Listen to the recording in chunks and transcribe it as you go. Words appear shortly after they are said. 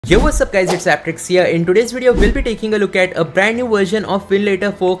Yo, what's up guys, it's ApTreX here. In today's video, we'll be taking a look at a brand new version of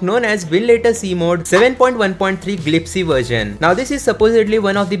Winlator Fork known as Winlator Cmod 7.1.3 Glibc version. Now this is supposedly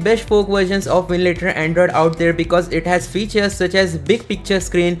one of the best fork versions of Winlator Android out there because it has features such as big picture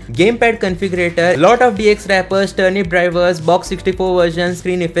screen, gamepad configurator, lot of DX wrappers, turnip drivers, box64 version,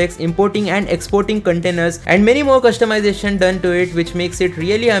 screen effects, importing and exporting containers, and many more customization done to it, which makes it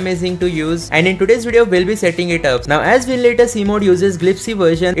really amazing to use. And in today's video, we'll be setting it up. Now as Winlator Cmod uses Glibc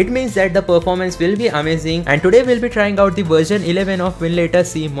version, it means that the performance will be amazing, and today we'll be trying out the version 11 of Winlator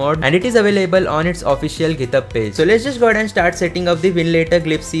Cmod, and it is available on its official GitHub page. So let's just go ahead and start setting up the Winlator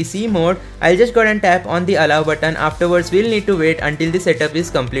Glibc Cmod. I'll just go ahead and tap on the allow button. Afterwards we'll need to wait until the setup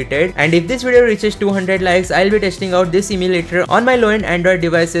is completed, and if this video reaches 200 likes, I'll be testing out this emulator on my low-end Android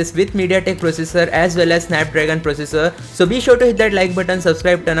devices with MediaTek processor as well as Snapdragon processor. So be sure to hit that like button,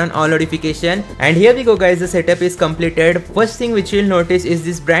 subscribe, turn on all notification, and here we go guys, the setup is completed. First thing which you'll notice is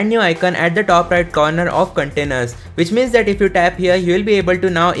this brand new icon at the top right corner of containers, which means that if you tap here, you will be able to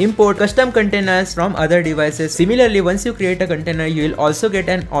now import custom containers from other devices. Similarly, once you create a container, you will also get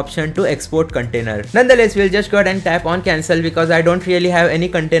an option to export container. Nonetheless, we'll just go ahead and tap on cancel because I don't really have any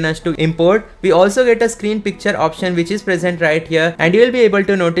containers to import. We also get a screen picture option which is present right here, and you will be able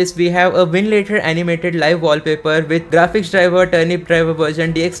to notice we have a Winlator animated live wallpaper with graphics driver, turnip driver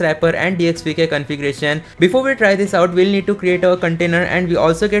version, DX wrapper and DXVK configuration. Before we try this out, we'll need to create a container, and we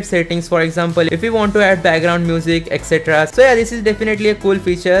also get settings, for example if we want to add background music, etc. So yeah, this is definitely a cool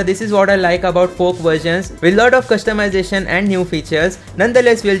feature. This is what I like about fork versions, with lot of customization and new features.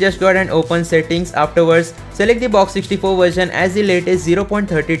 Nonetheless, we'll just go ahead and open settings. Afterwards select the box64 version as the latest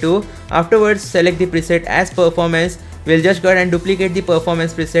 0.32. Afterwards select the preset as performance. We'll just go ahead and duplicate the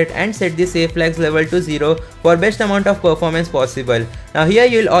performance preset and set the save flags level to 0 for best amount of performance possible. Now here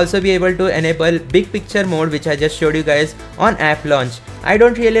you'll also be able to enable big picture mode, which I just showed you guys on app launch. I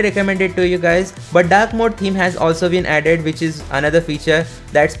don't really recommend it to you guys, but dark mode theme has also been added, which is another feature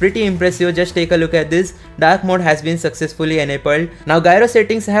that's pretty impressive. Just take a look at this. Dark mode has been successfully enabled. Now gyro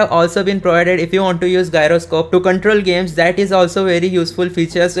settings have also been provided if you want to use gyroscope to control games. That is also very useful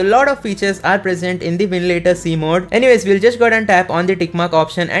feature. So a lot of features are present in the Winlator Cmod. Anyways, we'll just go ahead and tap on the tick mark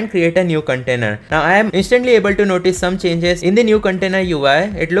option and create a new container. Now I am instantly able to notice some changes in the new container UI.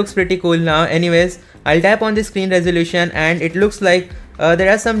 It looks pretty cool now. Anyways, I'll tap on the screen resolution, and it looks like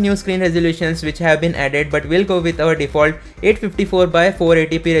there are some new screen resolutions which have been added, but we'll go with our default 854 by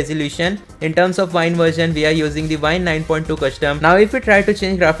 480p resolution. In terms of Wine version, we are using the Wine 9.2 custom. Now if we try to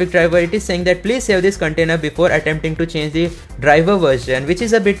change graphic driver, it is saying that please save this container before attempting to change the driver version, which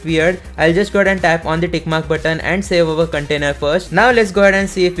is a bit weird. I'll just go ahead and tap on the tick mark button and save our container first. Now let's go ahead and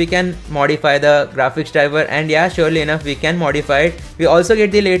see if we can modify the graphics driver, and yeah, surely enough we can modify it. We also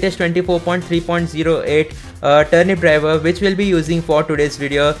get the latest 24.3.08 turnip driver, which we'll be using for today's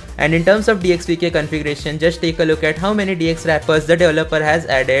video. And in terms of DXVK configuration, just take a look at how many DX wrappers the developer has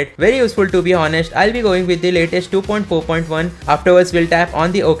added. Very useful to be honest. I'll be going with the latest 2.4.1. Afterwards we'll tap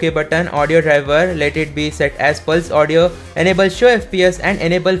on the OK button. Audio driver, let it be set as pulse audio. Enable show FPS and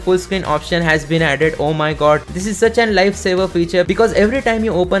enable full screen option has been added. Oh my god, this is such a lifesaver feature, because every time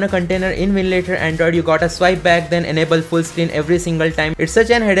you open a container in Winlator Android, you gotta swipe back then enable full screen every single time. It's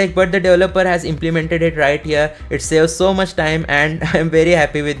such an headache, but the developer has implemented it right here. It saves so much time, and I'm very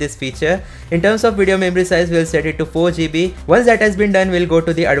happy with this feature. In terms of video memory size, we'll set it to 4 GB. Once that has been done, we'll go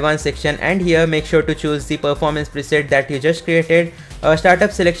to the advanced section, and here make sure to choose the performance preset that you just created.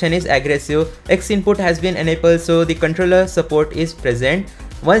 Startup selection is aggressive. X input has been enabled, so the controller support is present.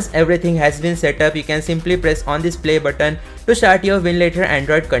 Once everything has been set up, you can simply press on this play button to start your Winlator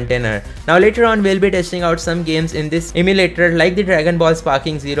Android container. Now later on we'll be testing out some games in this emulator like the Dragon Ball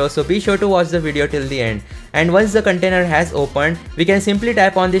Sparking Zero, so be sure to watch the video till the end. And once the container has opened, we can simply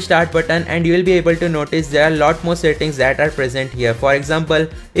tap on the start button, and you will be able to notice there are a lot more settings that are present here. For example,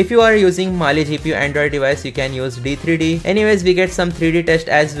 if you are using Mali GPU Android device, you can use D3D. Anyways, we get some 3D test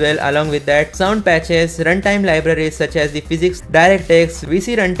as well. Along with that, sound patches, runtime libraries such as the physics, DirectX,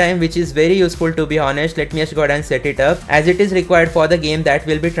 VC runtime, which is very useful to be honest. Let me just go ahead and set it up, as it is required for the game that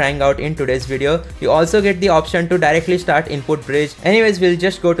we'll be trying out in today's video. You also get the option to directly start input bridge. Anyways, we'll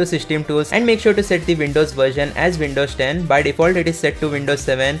just go to system tools and make sure to set the Windows version as Windows 10. By default it is set to Windows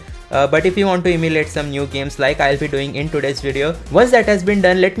 7. but if you want to emulate some new games like I'll be doing in today's video. Once that has been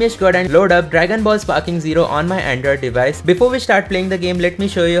done, let me just go ahead and load up Dragon Ball Sparking Zero on my Android device. Before we start playing the game, let me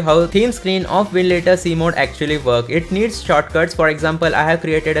show you how theme screen of Winlator Cmod actually work. It needs shortcuts. For example, I have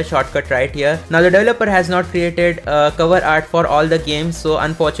created a shortcut right here. Now the developer has not created cover art for all the games, so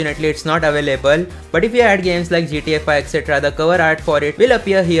unfortunately it's not available. But if you add games like GTA 5 etc, the cover art for it will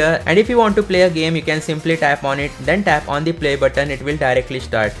appear here, and if you want to play a game, you can simply tap on it, then tap on the play button. It will directly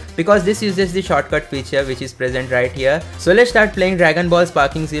start, because this uses the shortcut feature which is present right here. So let's start playing Dragon Ball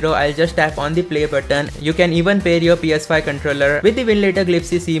Sparking Zero. I'll just tap on the play button. You can even pair your PS5 controller with the Winlator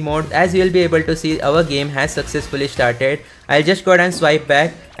Glibc Cmod, as you will be able to see our game has successfully started. I'll just go ahead and swipe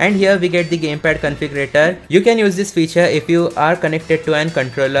back, and here we get the gamepad configurator. You can use this feature if you are connected to an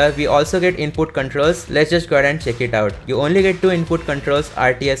controller. We also get input controls. Let's just go ahead and check it out. You only get 2 input controls,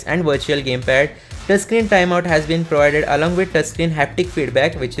 RTS and virtual gamepad. Touchscreen timeout has been provided along with touchscreen haptic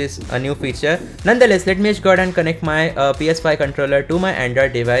feedback, which is a new feature. Nonetheless, let me just go ahead and connect my PS5 controller to my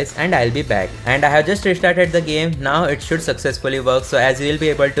Android device, and I'll be back. And I have just restarted the game. Now it should successfully work. So as you will be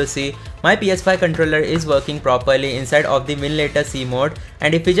able to see, my PS5 controller is working properly inside of the Winlator Cmod.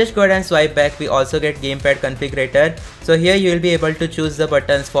 And if we just go ahead and swipe back, we also get gamepad configurator. So here you will be able to choose the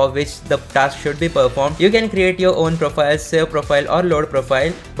buttons for which the task should be performed. You can create your own profile, save profile or load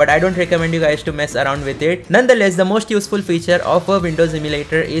profile, but I don't recommend you guys to mess around with it. Nonetheless, the most useful feature of a Windows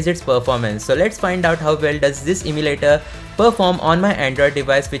emulator is its performance. So let's find out how well does this emulator perform on my Android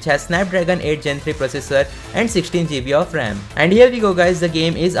device, which has Snapdragon 8 Gen 3 processor and 16 GB of RAM. And here we go guys, the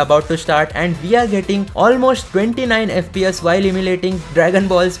game is about to start, and we are getting almost 29 FPS while emulating Dragon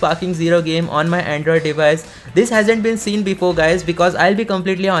Ball Sparking Zero game on my Android device. This hasn't been seen before guys, because I'll be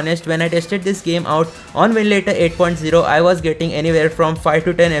completely honest, when I tested this game out on Winlator 8.0, I was getting anywhere from 5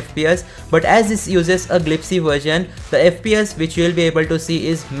 to 10 FPS, but as this uses a Glibc version, the FPS which you will be able to see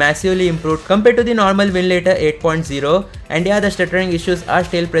is massively improved compared to the normal Winlator 8.0. And yeah, the stuttering issues are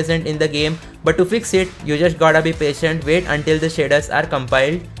still present in the game, but to fix it, you just gotta be patient, wait until the shaders are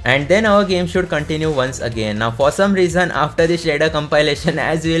compiled, and then our game should continue once again. Now for some reason, after the shader compilation,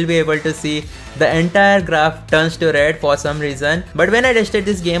 as you will be able to see, the entire graph turns to red for some reason. But when I tested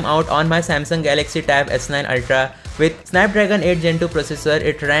this game out on my Samsung Galaxy Tab S9 Ultra with Snapdragon 8 Gen 2 processor,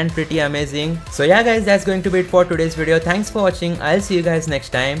 it ran pretty amazing. So yeah guys, that's going to be it for today's video. Thanks for watching. I'll see you guys next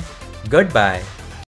time. Goodbye.